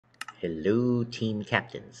Hello, team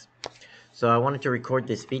captains. So I wanted to record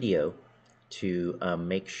this video to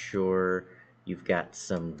make sure you've got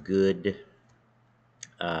some a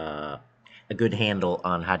good handle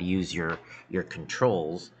on how to use your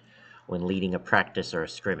controls when leading a practice or a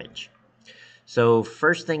scrimmage. So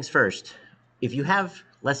first things first, if you have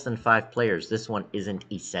less than 5 players, this one isn't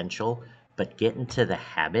essential, but get into the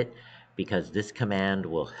habit because this command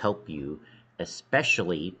will help you,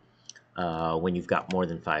 especially when you've got more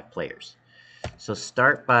than 5 players. So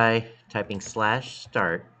start by typing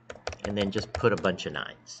 /start and then just put a bunch of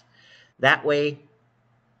 9s. That way,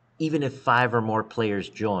 even if 5 or more players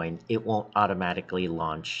join, it won't automatically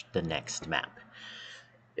launch the next map.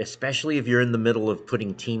 Especially if you're in the middle of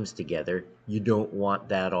putting teams together, you don't want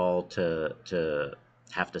that all to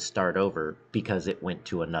have to start over because it went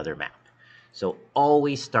to another map. So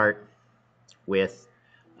always start with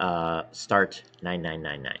start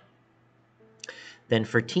 9999. Then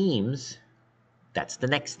for teams, that's the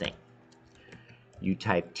next thing. You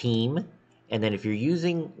type team, and then if you're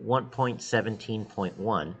using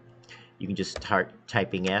 1.17.1, you can just start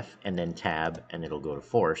typing F and then tab, and it'll go to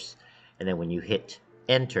force. And then when you hit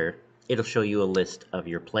enter, it'll show you a list of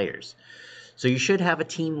your players. So you should have a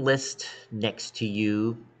team list next to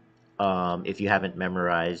you if you haven't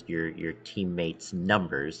memorized your teammates'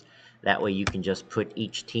 numbers. That way you can just put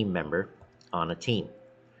each team member on a team.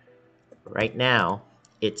 Right now,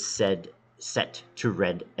 it's set to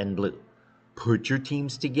red and blue. Put your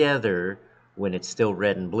teams together when it's still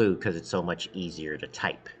red and blue because it's so much easier to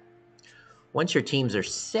type. Once your teams are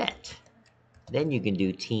set, then you can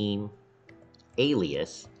do team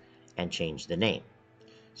alias and change the name.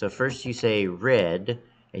 So first you say red,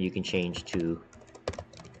 and you can change to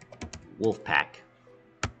Wolfpack.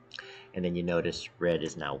 And then you notice red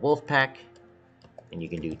is now Wolfpack, and you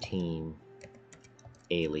can do team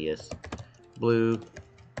alias blue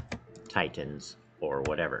Titans or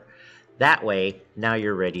whatever. That way, now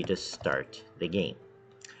you're ready to start the game.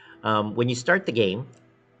 When you start the game,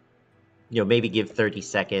 maybe give 30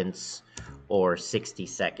 seconds or 60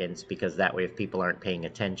 seconds, because that way if people aren't paying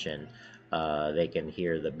attention, they can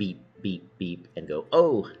hear the beep, beep, beep and go,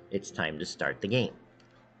 oh, it's time to start the game.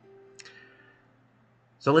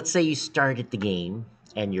 So let's say you started the game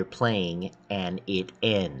and you're playing and it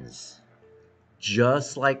ends.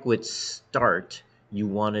 Just like with start, you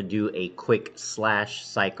want to do a quick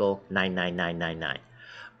 /cycle 99999.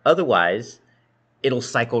 Otherwise, it'll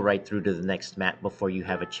cycle right through to the next map before you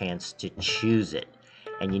have a chance to choose it.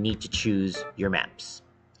 And you need to choose your maps.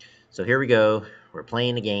 So here we go. We're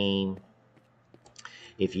playing a game.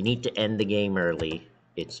 If you need to end the game early,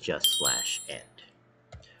 it's just /end.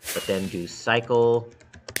 But then do cycle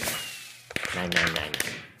 9999.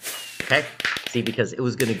 Okay? See, because it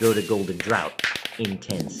was going to go to Golden Drought in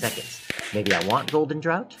 10 seconds. Maybe I want Golden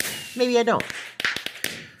Drought. Maybe I don't.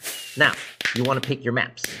 Now, you want to pick your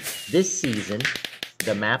maps. This season,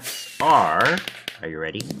 the maps are you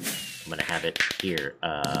ready? I'm going to have it here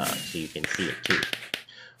so you can see it too.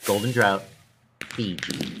 Golden Drought,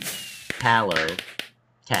 Fiji, Palo,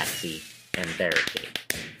 Taxi, and Barricade.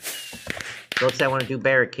 So let's say I want to do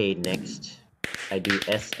Barricade next. I do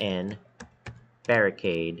SN,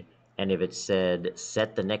 Barricade, and if it said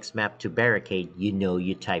set the next map to Barricade, you know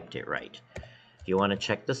you typed it right. If you want to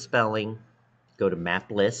check the spelling, go to map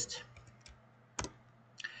list,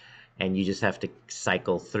 and you just have to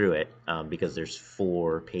cycle through it because there's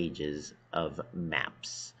 4 pages of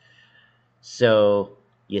maps. So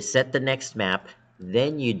you set the next map,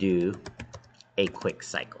 then you do a quick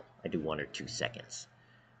cycle. I do 1 or 2 seconds.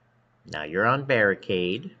 Now you're on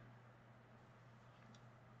Barricade.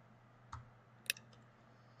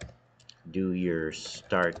 Do your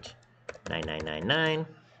start 9999,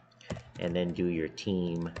 and then do your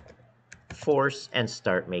team force and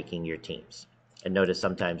start making your teams. And notice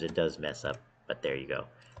sometimes it does mess up, but there you go.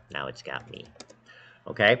 Now it's got me.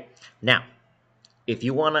 Okay, now if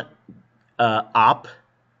you want to op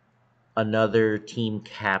another team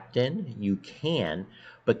captain, you can,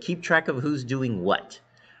 but keep track of who's doing what.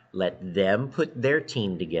 Let them put their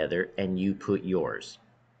team together and you put yours.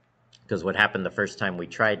 Because what happened the first time we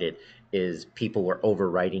tried it is people were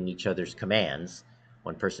overwriting each other's commands.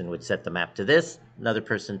 One person would set the map to this, another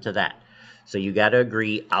person to that. So you got to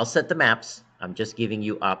agree, I'll set the maps. I'm just giving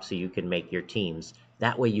you op so you can make your teams.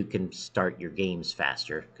 That way you can start your games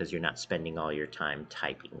faster because you're not spending all your time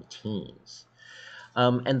typing teams.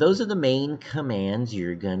 And those are the main commands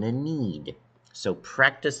you're going to need. So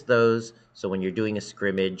practice those so when you're doing a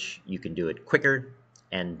scrimmage, you can do it quicker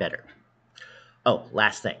and better. Oh,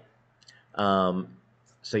 last thing.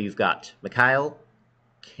 So you've got Mikhail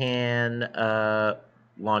can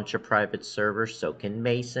launch a private server, so can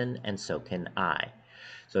Mason, and so can I.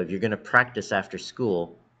 So if you're going to practice after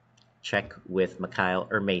school, check with Mikhail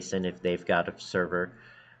or Mason if they've got a server.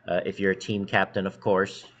 If you're a team captain, of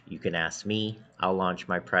course, you can ask me. I'll launch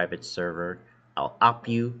my private server. I'll op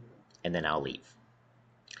you, and then I'll leave.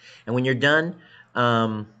 And when you're done,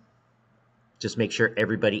 just make sure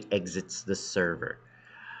everybody exits the server.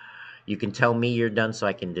 You can tell me you're done so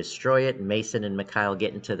I can destroy it. Mason and Mikhail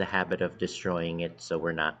get into the habit of destroying it so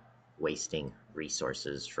we're not wasting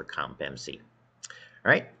resources for CompMC.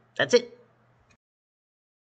 All right, that's it.